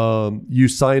you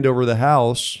signed over the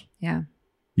house,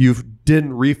 you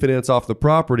didn't refinance off the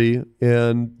property,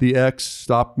 and the ex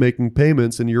stopped making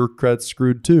payments, and your credit's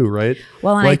screwed too, right?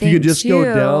 Well, and like you could just go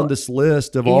down this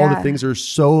list of all the things that are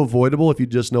so avoidable if you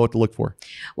just know what to look for.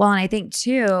 Well, and I think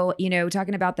too,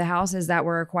 talking about the houses that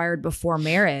were acquired before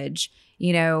marriage,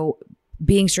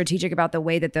 being strategic about the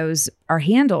way that those are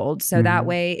handled. So that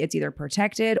way it's either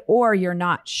protected or you're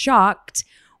not shocked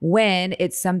when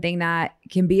it's something that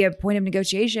can be a point of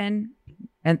negotiation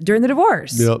and during the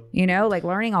divorce, like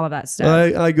learning all of that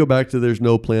stuff. I go back to there's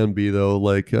no plan B though.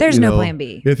 Like there's no plan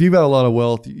B. If you've got a lot of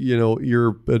wealth,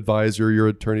 your advisor, your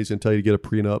attorney's gonna tell you to get a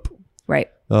prenup. Right.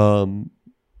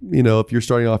 If you're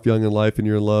starting off young in life and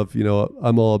you're in love,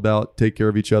 I'm all about take care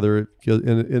of each other.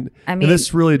 And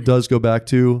this really does go back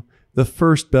to the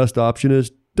first best option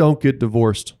is don't get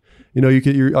divorced.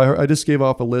 I just gave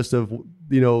off a list of,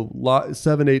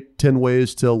 7, 8, 10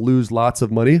 ways to lose lots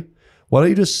of money. Why don't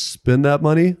you just spend that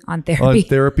money on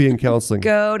therapy and counseling?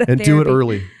 Go to therapy. Do it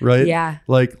early, right? Yeah.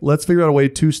 Like, let's figure out a way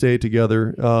to stay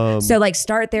together. So like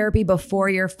start therapy before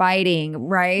you're fighting,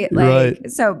 right?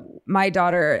 So my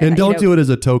daughter... And don't do it as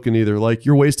a token either. Like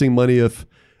you're wasting money if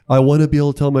I want to be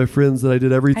able to tell my friends that I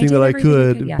did everything that I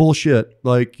could. Bullshit.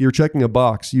 Like you're checking a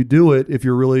box. You do it if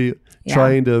you're really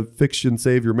trying to fix and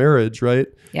save your marriage, right?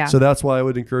 Yeah. So that's why I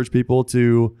would encourage people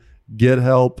to get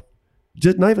help,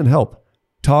 just not even help.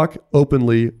 Talk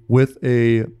openly with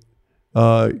a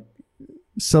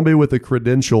somebody with a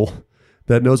credential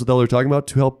that knows what the hell they're talking about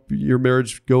to help your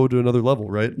marriage go to another level,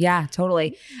 right? Yeah,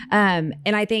 totally. And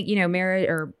I think, marriage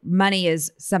or money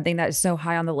is something that is so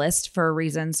high on the list for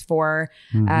reasons for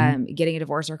getting a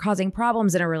divorce or causing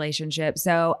problems in a relationship.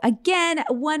 So again,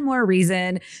 one more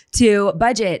reason to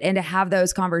budget and to have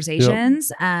those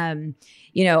conversations.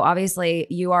 Yep. Obviously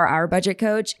you are our budget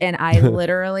coach, and I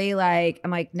literally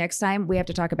I'm like, next time we have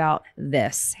to talk about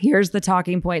this. Here's the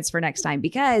talking points for next time,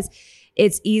 because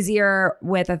it's easier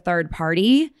with a third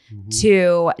party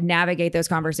to navigate those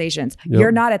conversations. Yep.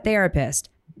 You're not a therapist,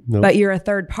 but you're a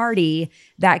third party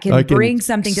that can bring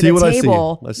something to the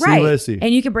table. Right.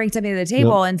 And you can bring something to the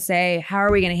table and say, how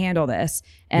are we going to handle this?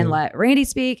 And let Randy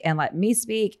speak and let me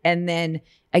speak. And then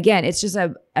again, it's just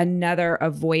another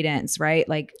avoidance, right?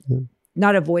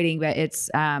 Not avoiding, but it's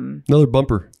another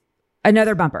bumper.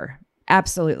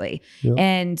 Absolutely. Yep.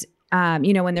 And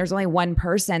when there's only one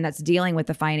person that's dealing with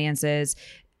the finances,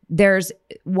 there's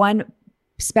one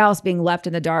spouse being left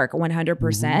in the dark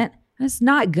 100%. That's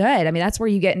not good. I mean, that's where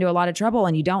you get into a lot of trouble,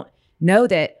 and you don't know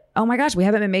that, oh my gosh, we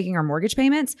haven't been making our mortgage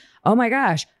payments. Oh my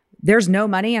gosh, there's no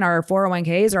money in our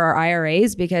 401ks or our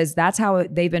IRAs, because that's how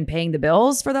they've been paying the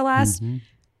bills for the last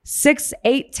 6,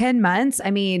 8, 10 months.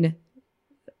 I mean,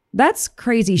 that's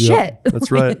crazy shit.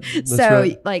 That's right.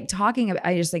 Talking about,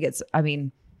 I just think it's,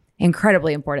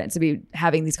 incredibly important to be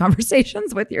having these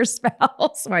conversations with your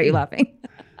spouse. Why are you laughing?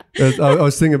 I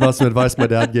was thinking about some advice my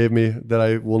dad gave me that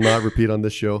I will not repeat on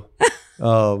this show.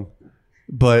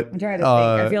 But I'm trying to think.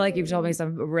 I feel like you've told me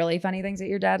some really funny things that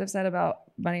your dad have said about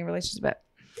money and relationships. But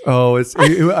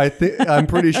I'm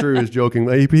pretty sure he was joking.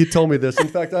 He told me this. In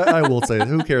fact, I will say it.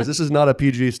 Who cares? This is not a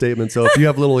PG statement. So if you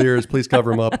have little ears, please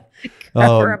cover them up.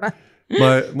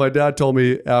 My dad told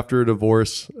me after a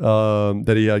divorce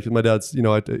that he had, because my dad's,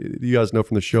 you guys know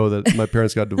from the show that my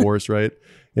parents got divorced, right?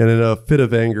 And in a fit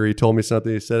of anger, he told me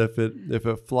something. He said, if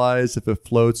it flies, if it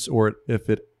floats, or if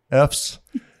it F's,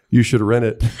 you should rent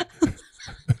it.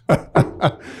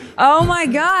 Oh my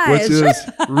gosh. Which is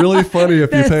really funny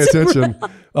if you pay attention.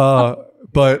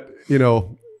 But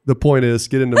the point is,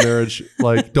 get into marriage.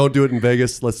 Don't do it in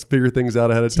Vegas. Let's figure things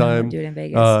out ahead of time. Don't do it in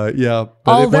Vegas. Yeah.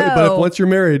 But if once you're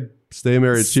married, stay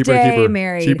married. Cheaper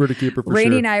to keep her for Randy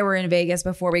sure. and I were in Vegas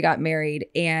before we got married,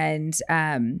 and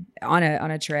on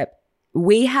a trip,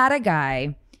 we had a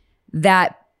guy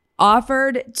that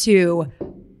offered to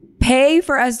pay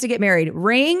for us to get married,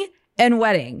 ring and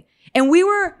wedding. And we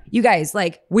were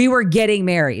getting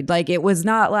married. It was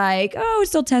not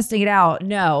still testing it out.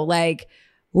 No,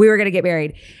 we were going to get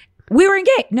married. We were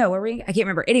engaged. No, I can't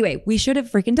remember. Anyway, we should have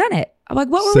freaking done it. I'm like,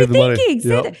 what were we thinking?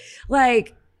 Yep.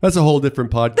 That's a whole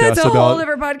different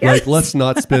podcast. Let's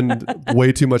not spend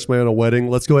way too much money on a wedding.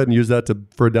 Let's go ahead and use that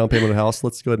for a down payment on a house.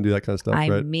 Let's go ahead and do that kind of stuff.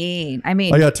 I mean,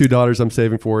 I got 2 daughters I'm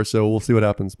saving for, so we'll see what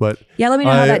happens. But yeah, let me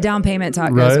know how that down payment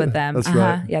talk goes with them. That's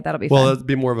right. Yeah, that'll be fun. Well, that'd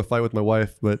be more of a fight with my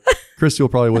wife, but Christy will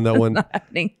probably win that one.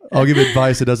 I'll give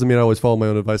advice. It doesn't mean I always follow my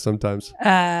own advice sometimes.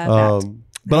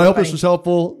 But I hope this was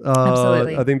helpful.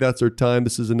 Absolutely. I think that's our time.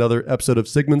 This is another episode of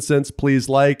Sigmund Sense. Please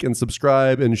like and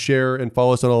subscribe and share and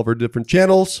follow us on all of our different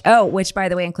channels. Oh, which by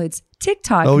the way includes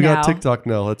TikTok now. Oh, we got TikTok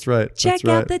now. That's right. Check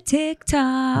out the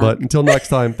TikTok. But until next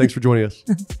time, thanks for joining us.